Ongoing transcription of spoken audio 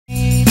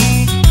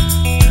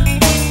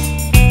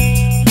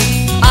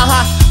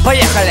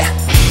Поехали!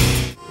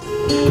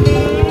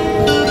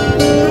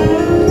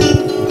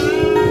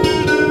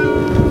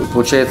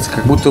 Получается,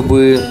 как будто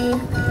бы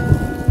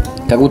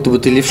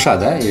ты левша,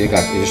 да? Или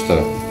как? Или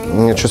что?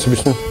 Нет, сейчас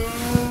объясню.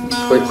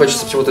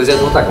 Хочется почему-то взять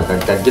вот так,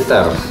 как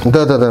гитару.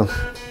 Да.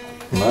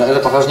 Но это,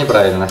 похоже,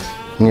 неправильно.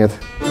 Нет.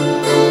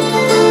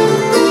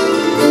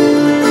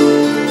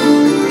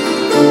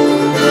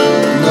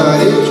 На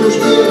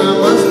речушке на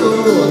мосту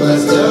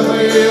Настя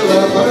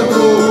мыла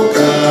фартук,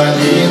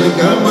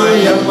 малинка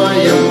моя,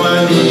 моя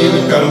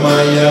малинка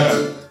моя.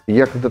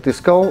 Я когда-то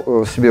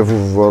искал себе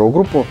в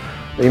рок-группу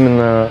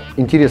именно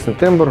интересный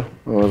тембр,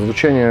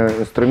 звучание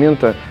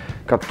инструмента,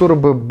 который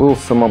бы был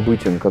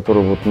самобытен,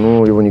 который вот,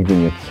 ну, его нигде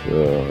нет.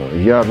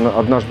 Я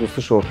однажды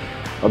услышал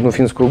одну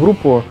финскую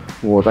группу,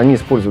 вот, они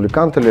использовали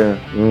кантели,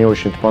 мне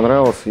очень это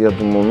понравилось. Я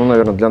думал, ну,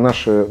 наверное,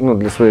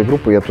 для своей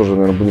группы я тоже,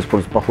 наверное, буду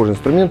использовать похожий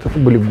инструмент. Это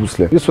были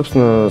гусли. И,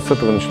 собственно, с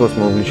этого началось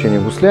мое увлечение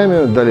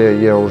гуслями. Далее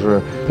я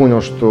уже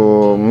понял,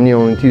 что мне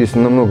он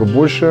интересен намного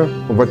больше.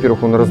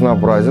 Во-первых, он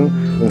разнообразен,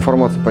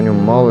 информации по нему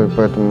мало,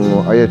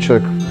 поэтому, а я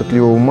человек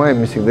пытливого ума, и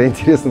мне всегда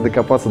интересно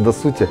докопаться до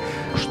сути,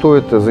 что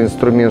это за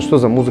инструмент, что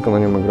за музыка на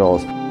нем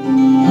игралась.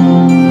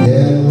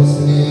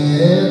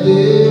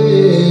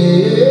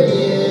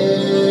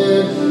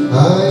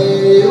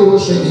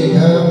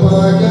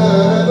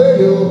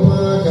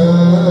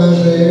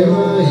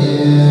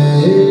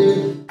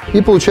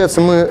 И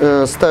получается,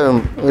 мы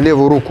ставим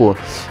левую руку,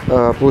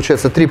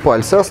 получается, 3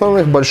 пальца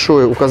основных,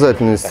 большой,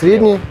 указательный,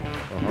 средний,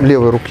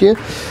 левой руки.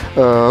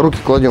 Руки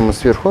кладем мы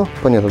сверху,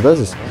 понятно, да,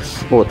 здесь?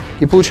 Вот.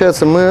 И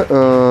получается,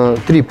 мы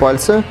 3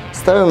 пальца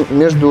ставим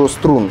между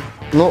струн.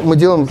 Но мы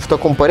делаем в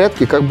таком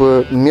порядке, как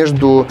бы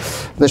между,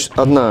 значит,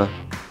 одна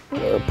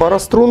пара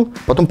струн,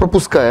 потом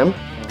пропускаем,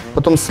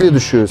 потом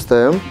следующую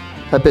ставим,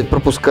 опять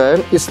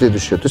пропускаем и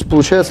следующую. То есть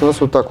получается у нас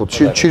вот так вот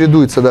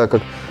чередуется, да,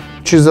 как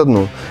через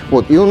одну.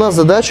 Вот. И у нас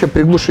задача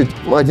приглушить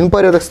один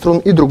порядок струн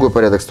и другой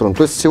порядок струн.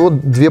 То есть всего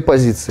 2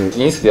 позиции.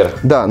 Вниз, вверх.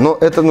 Да, но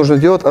это нужно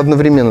делать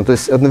одновременно. То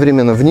есть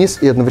одновременно вниз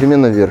и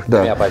одновременно вверх.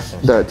 Да.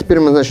 Да.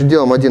 Теперь мы, значит,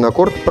 делаем один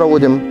аккорд,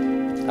 проводим,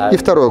 и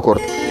второй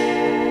аккорд.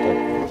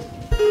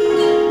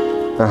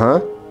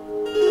 Ага.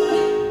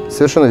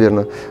 Совершенно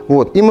верно.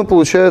 Вот. И мы,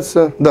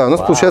 получается, да, у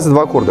нас получается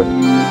 2 аккорда.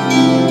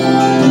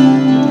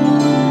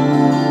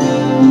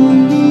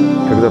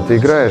 Когда ты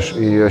играешь,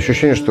 и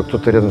ощущение, что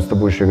кто-то рядом с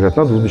тобой еще играет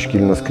на дудочке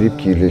или на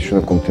скрипке, или еще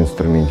на каком-то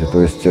инструменте.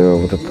 То есть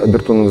вот этот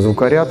обертонный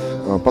звукоряд.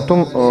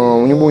 Потом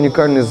у него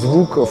уникальный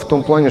звук в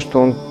том плане,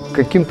 что он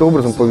каким-то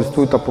образом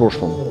повествует о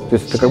прошлом. То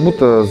есть это как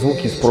будто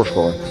звуки из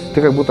прошлого.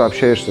 Ты как будто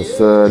общаешься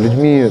с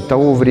людьми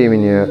того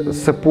времени,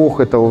 с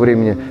эпохой того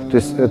времени. То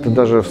есть это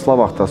даже в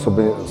словах-то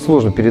особо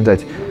сложно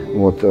передать.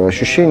 Вот,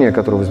 ощущения,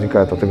 которые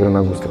возникают от игры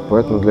на гуслях.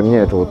 Поэтому для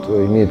меня это вот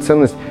имеет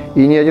ценность.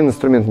 И ни один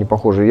инструмент не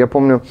похожий. Я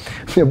помню,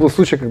 у меня был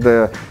случай,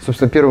 когда,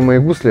 собственно, первые мои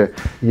гусли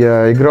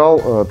я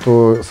играл,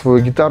 то свою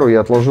гитару я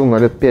отложил на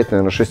лет 5,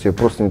 наверное, 6, я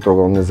просто не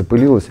трогал, она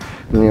запылилась.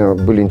 Мне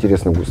были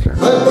интересны гусли.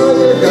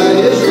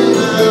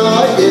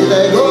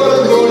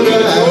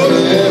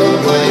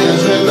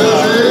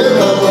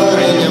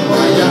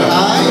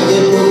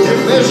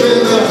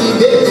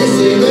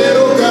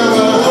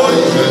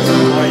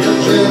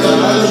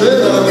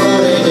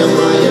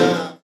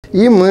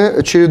 И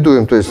мы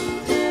чередуем, то есть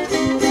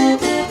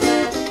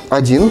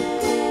один,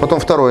 потом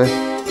второй,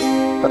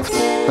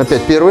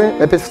 опять первый,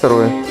 опять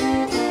второй.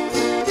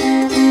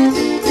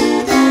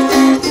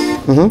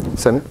 Угу,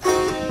 сами.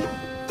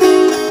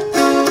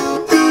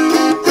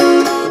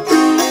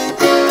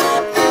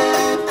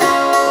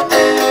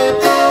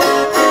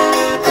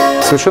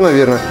 Совершенно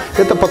верно.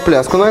 Это под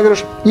пляску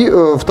наигрыш. И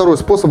второй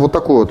способ вот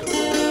такой вот.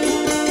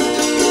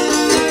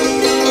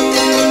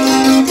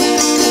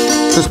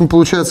 То есть мы,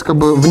 получается, как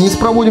бы вниз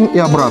проводим и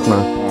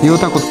обратно. И вот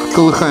так вот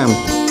колыхаем.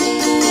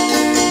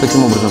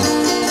 Таким образом.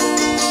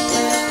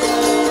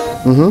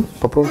 Угу,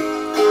 попробуем.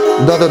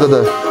 Да.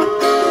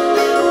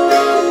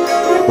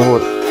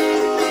 Вот.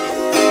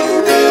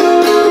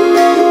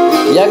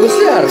 Я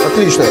гусляр.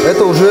 Отлично.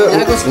 Это уже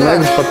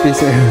наигрыш под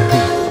песню.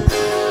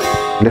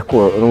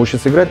 Легко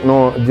научиться играть,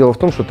 но дело в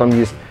том, что там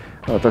есть,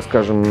 так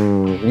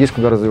скажем, есть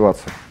куда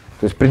развиваться.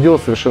 То есть предела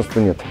совершенства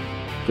нет.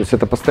 То есть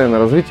это постоянное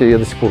развитие, я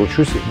до сих пор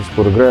учусь, до сих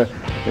пор играю,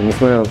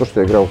 несмотря на то,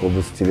 что я играл около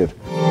 20 лет.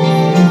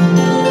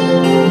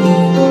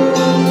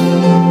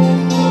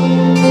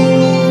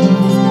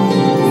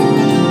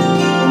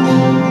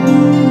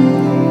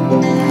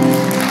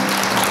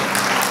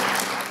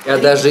 Я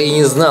даже и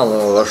не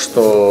знал,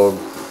 что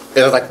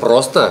это так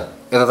просто,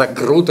 это так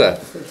круто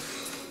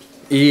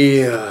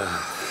и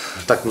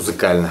так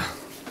музыкально.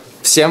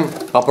 Всем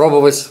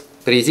попробовать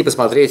прийти,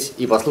 посмотреть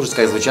и послушать,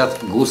 как звучат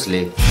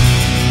гусли.